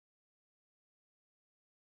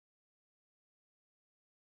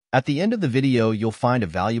At the end of the video, you'll find a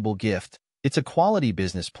valuable gift. It's a quality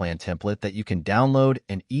business plan template that you can download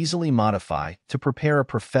and easily modify to prepare a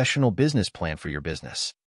professional business plan for your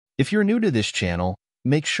business. If you're new to this channel,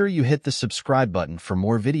 make sure you hit the subscribe button for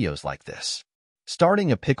more videos like this.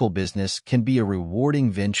 Starting a pickle business can be a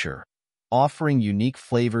rewarding venture, offering unique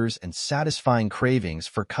flavors and satisfying cravings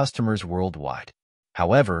for customers worldwide.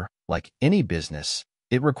 However, like any business,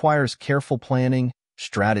 it requires careful planning,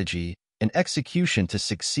 strategy, and execution to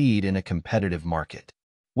succeed in a competitive market.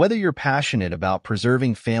 Whether you're passionate about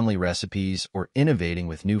preserving family recipes or innovating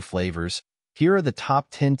with new flavors, here are the top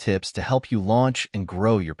 10 tips to help you launch and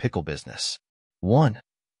grow your pickle business. 1.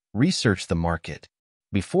 Research the market.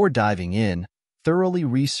 Before diving in, thoroughly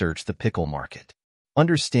research the pickle market.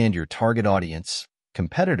 Understand your target audience,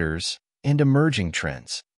 competitors, and emerging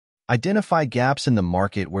trends. Identify gaps in the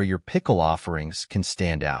market where your pickle offerings can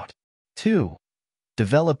stand out. 2.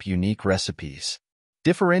 Develop unique recipes.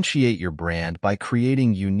 Differentiate your brand by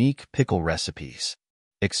creating unique pickle recipes.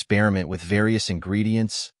 Experiment with various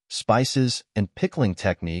ingredients, spices, and pickling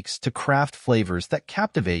techniques to craft flavors that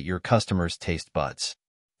captivate your customers' taste buds.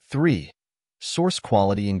 3. Source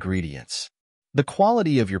quality ingredients. The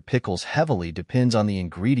quality of your pickles heavily depends on the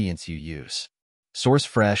ingredients you use. Source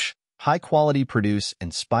fresh, high-quality produce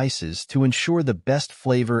and spices to ensure the best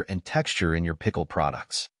flavor and texture in your pickle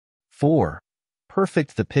products. 4.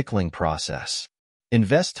 Perfect the pickling process.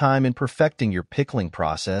 Invest time in perfecting your pickling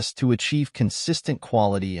process to achieve consistent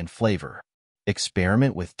quality and flavor.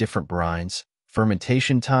 Experiment with different brines,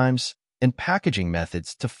 fermentation times, and packaging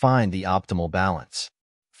methods to find the optimal balance.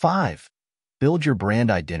 5. Build your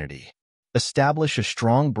brand identity. Establish a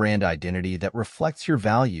strong brand identity that reflects your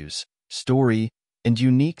values, story, and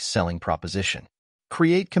unique selling proposition.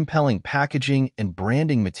 Create compelling packaging and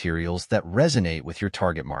branding materials that resonate with your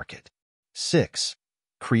target market. 6.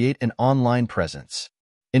 Create an online presence.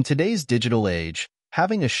 In today's digital age,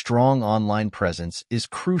 having a strong online presence is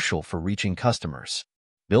crucial for reaching customers.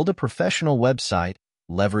 Build a professional website,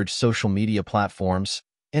 leverage social media platforms,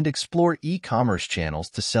 and explore e-commerce channels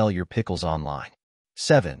to sell your pickles online.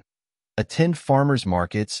 7. Attend farmers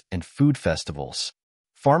markets and food festivals.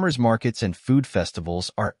 Farmers markets and food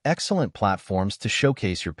festivals are excellent platforms to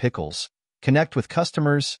showcase your pickles, connect with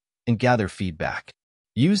customers, and gather feedback.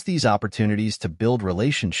 Use these opportunities to build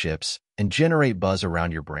relationships and generate buzz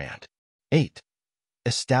around your brand. 8.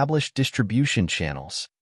 Establish distribution channels.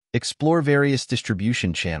 Explore various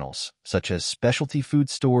distribution channels, such as specialty food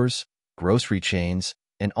stores, grocery chains,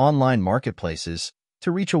 and online marketplaces,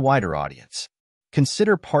 to reach a wider audience.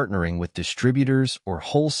 Consider partnering with distributors or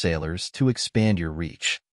wholesalers to expand your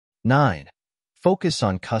reach. 9. Focus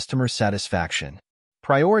on customer satisfaction.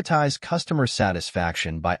 Prioritize customer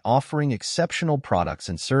satisfaction by offering exceptional products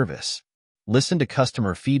and service. Listen to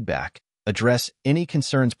customer feedback, address any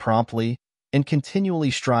concerns promptly, and continually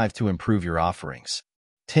strive to improve your offerings.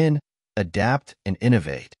 10. Adapt and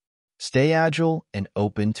innovate. Stay agile and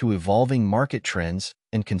open to evolving market trends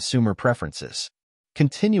and consumer preferences.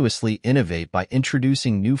 Continuously innovate by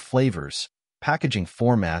introducing new flavors, packaging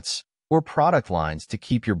formats, or product lines to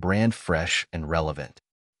keep your brand fresh and relevant.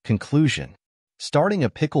 Conclusion. Starting a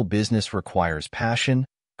pickle business requires passion,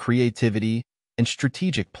 creativity, and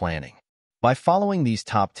strategic planning. By following these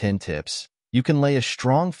top 10 tips, you can lay a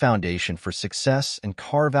strong foundation for success and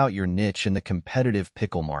carve out your niche in the competitive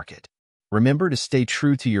pickle market. Remember to stay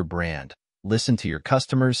true to your brand, listen to your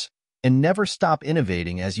customers, and never stop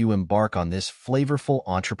innovating as you embark on this flavorful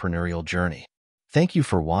entrepreneurial journey. Thank you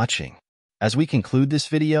for watching. As we conclude this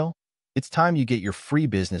video, it's time you get your free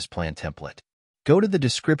business plan template. Go to the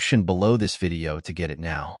description below this video to get it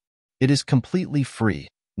now. It is completely free,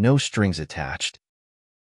 no strings attached,